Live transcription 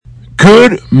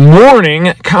Good morning,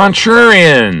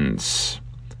 contrarians.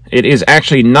 It is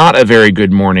actually not a very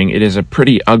good morning. It is a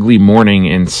pretty ugly morning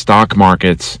in stock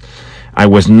markets. I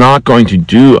was not going to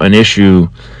do an issue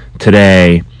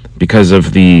today because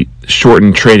of the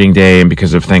shortened trading day and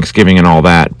because of Thanksgiving and all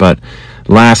that, but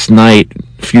last night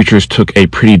futures took a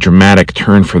pretty dramatic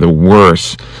turn for the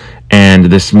worse, and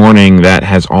this morning that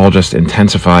has all just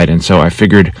intensified, and so I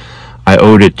figured I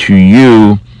owed it to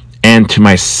you and to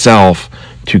myself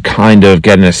to kind of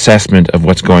get an assessment of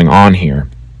what's going on here.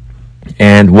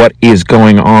 And what is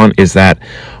going on is that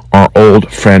our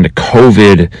old friend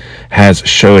COVID has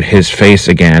showed his face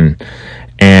again,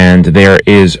 and there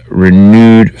is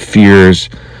renewed fears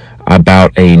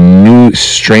about a new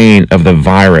strain of the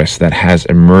virus that has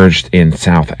emerged in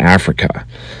South Africa.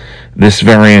 This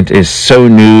variant is so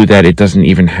new that it doesn't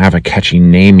even have a catchy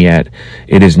name yet.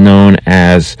 It is known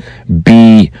as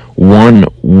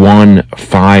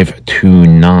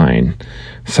B11529.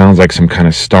 Sounds like some kind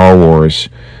of Star Wars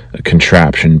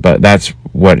contraption, but that's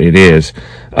what it is.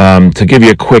 To give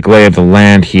you a quick lay of the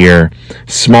land here,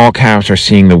 small caps are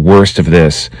seeing the worst of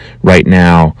this right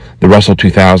now. The Russell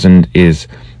 2000 is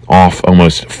off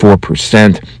almost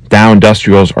 4%. Dow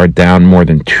Industrials are down more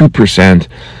than 2%.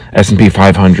 S&P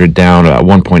 500 down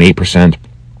 1.8%.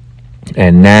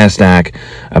 And NASDAQ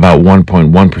about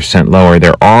 1.1% lower.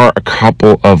 There are a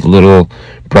couple of little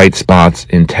bright spots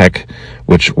in tech,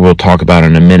 which we'll talk about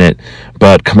in a minute.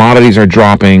 But commodities are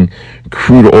dropping.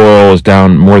 Crude oil is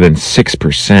down more than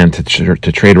 6%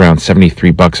 to trade around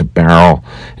 $73 a barrel.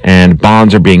 And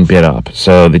bonds are being bid up.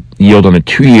 So the yield on the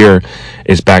 2-year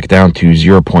is back down to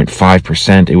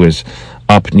 0.5%. It was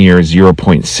up near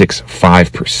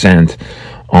 0.65%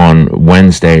 on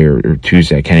Wednesday or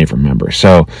Tuesday. I can't even remember.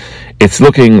 So it's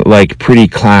looking like pretty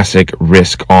classic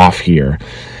risk off here.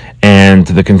 And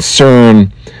the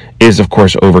concern is, of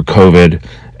course, over COVID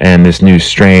and this new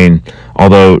strain,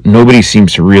 although nobody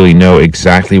seems to really know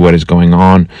exactly what is going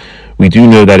on. We do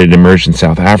know that it emerged in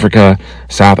South Africa.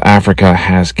 South Africa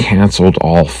has canceled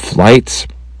all flights,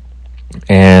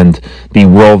 and the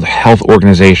World Health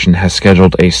Organization has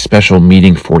scheduled a special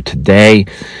meeting for today.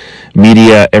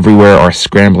 Media everywhere are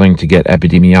scrambling to get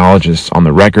epidemiologists on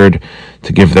the record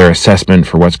to give their assessment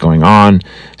for what's going on.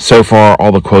 So far,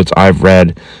 all the quotes I've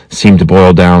read seem to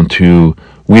boil down to,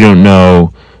 we don't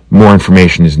know, more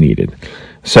information is needed.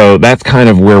 So that's kind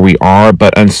of where we are,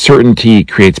 but uncertainty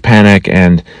creates panic,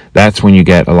 and that's when you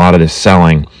get a lot of this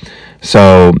selling.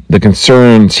 So the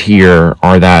concerns here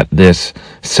are that this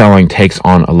selling takes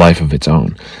on a life of its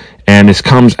own. And this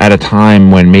comes at a time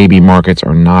when maybe markets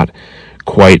are not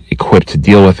quite equipped to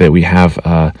deal with it. We have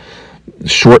a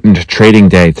shortened trading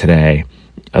day today.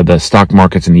 The stock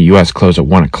markets in the U.S. close at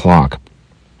 1 o'clock.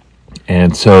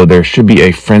 And so there should be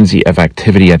a frenzy of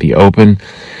activity at the open.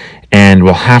 And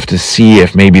we'll have to see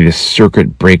if maybe the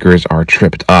circuit breakers are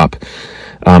tripped up.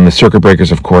 The circuit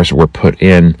breakers, of course, were put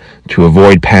in to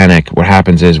avoid panic. What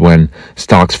happens is when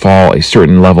stocks fall a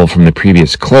certain level from the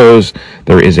previous close,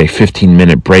 there is a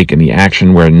 15-minute break in the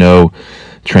action where no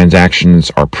transactions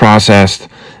are processed,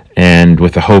 and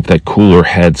with the hope that cooler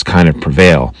heads kind of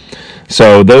prevail.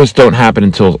 So those don't happen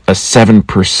until a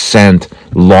 7%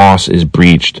 loss is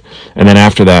breached, and then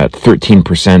after that,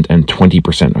 13% and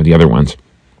 20% are the other ones.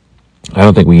 I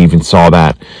don't think we even saw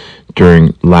that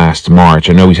during last March.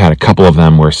 I know we had a couple of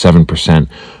them where 7%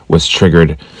 was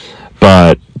triggered,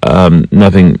 but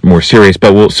nothing more serious.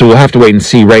 But we'll have to wait and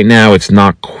see. Right now, it's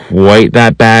not quite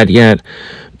that bad yet,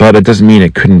 but it doesn't mean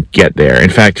it couldn't get there. In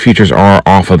fact, futures are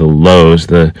off of the lows.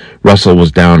 The Russell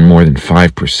was down more than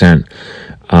 5%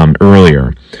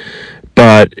 earlier.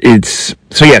 But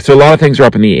so a lot of things are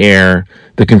up in the air.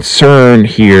 The concern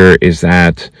here is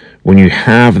that when you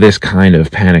have this kind of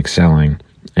panic selling,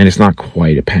 and it's not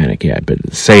quite a panic yet,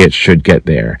 but say it should get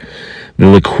there, the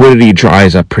liquidity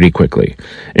dries up pretty quickly.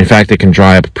 In fact, it can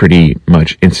dry up pretty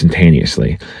much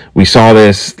instantaneously. We saw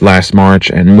this last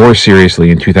March, and more seriously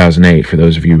in 2008, for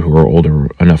those of you who are older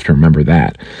enough to remember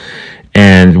that.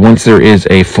 And once there is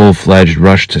a full-fledged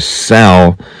rush to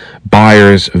sell,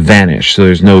 buyers vanish. So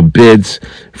there's no bids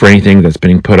for anything that's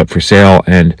being put up for sale,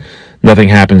 and nothing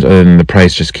happens other than the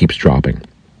price just keeps dropping.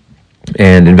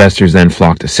 And investors then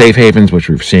flock to safe havens, which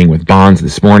we're seeing with bonds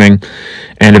this morning.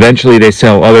 And eventually they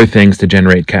sell other things to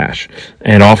generate cash.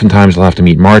 And oftentimes they'll have to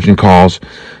meet margin calls.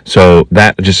 So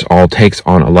that just all takes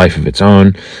on a life of its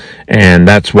own. And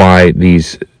that's why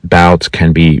these bouts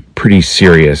can be pretty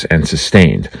serious and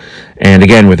sustained. And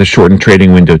again, with a shortened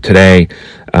trading window today,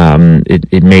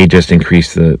 it may just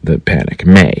increase the panic.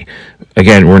 May.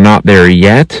 Again, we're not there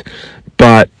yet,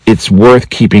 but it's worth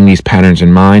keeping these patterns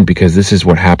in mind because this is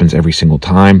what happens every single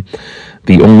time.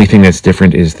 The only thing that's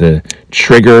different is the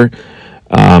trigger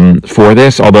for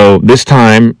this, although this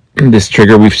time, this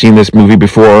trigger, we've seen this movie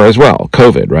before as well,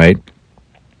 COVID, right?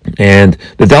 And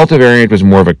the Delta variant was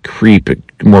more of a creep. It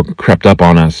more crept up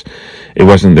on us. There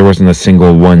wasn't a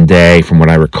single one day, from what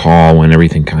I recall, when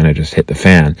everything kind of just hit the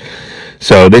fan.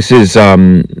 So this is,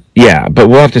 but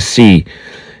we'll have to see.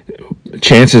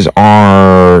 Chances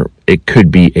are it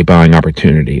could be a buying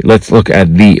opportunity. Let's look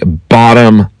at the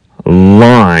bottom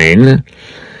line.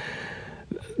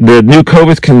 The new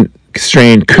COVID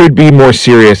strain could be more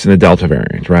serious than the Delta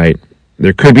variant, right?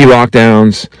 There could be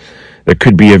lockdowns. There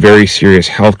could be a very serious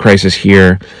health crisis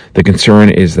here. The concern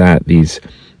is that the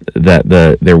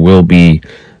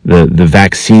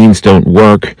vaccines don't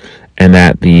work, and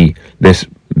that this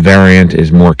variant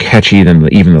is more catchy than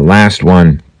even the last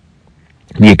one.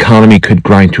 The economy could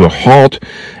grind to a halt,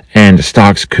 and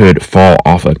stocks could fall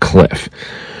off a cliff.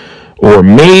 Or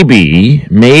maybe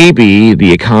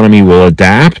the economy will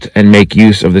adapt and make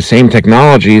use of the same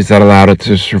technologies that allowed it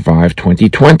to survive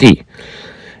 2020.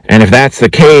 And if that's the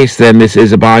case, then this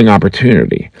is a buying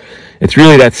opportunity. It's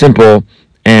really that simple.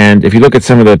 And if you look at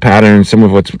some of the patterns, some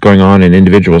of what's going on in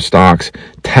individual stocks,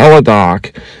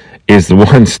 Teladoc is the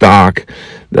one stock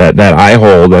that I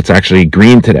hold that's actually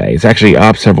green today. It's actually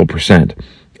up several percent.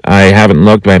 I haven't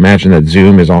looked, but I imagine that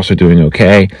Zoom is also doing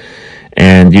okay.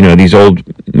 And, these old,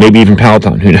 maybe even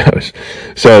Peloton, who knows?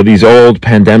 So these old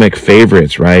pandemic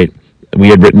favorites, right? We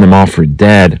had written them off for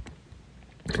dead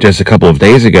just a couple of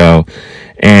days ago.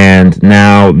 And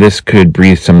now this could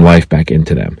breathe some life back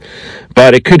into them.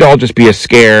 But it could all just be a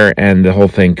scare, and the whole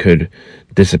thing could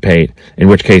dissipate, in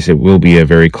which case it will be a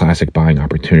very classic buying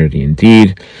opportunity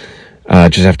indeed.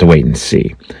 Just have to wait and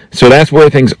see. So that's where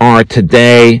things are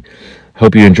today.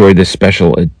 Hope you enjoyed this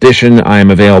special edition. I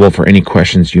am available for any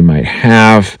questions you might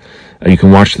have. You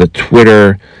can watch the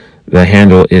Twitter. The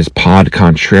handle is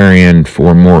PodContrarian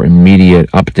for more immediate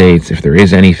updates if there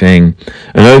is anything.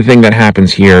 Another thing that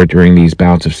happens here during these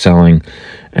bouts of selling,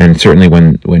 and certainly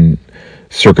when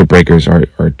circuit breakers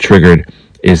are triggered,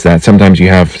 is that sometimes you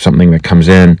have something that comes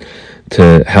in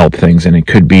to help things, and it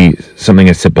could be something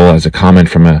as simple as a comment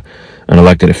from an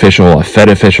elected official, a Fed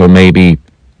official maybe.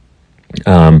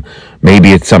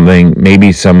 Maybe it's something,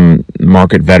 maybe some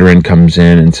market veteran comes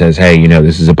in and says, hey,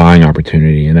 this is a buying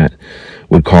opportunity, and that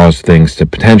would cause things to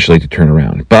potentially to turn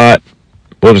around. But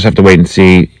we'll just have to wait and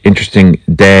see. Interesting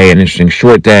day, an interesting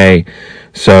short day.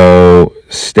 So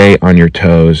stay on your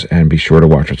toes and be sure to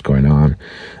watch what's going on.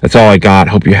 That's all I got.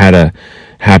 Hope you had a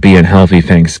happy and healthy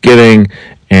Thanksgiving,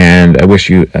 and I wish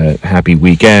you a happy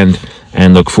weekend,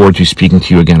 and look forward to speaking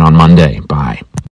to you again on Monday. Bye.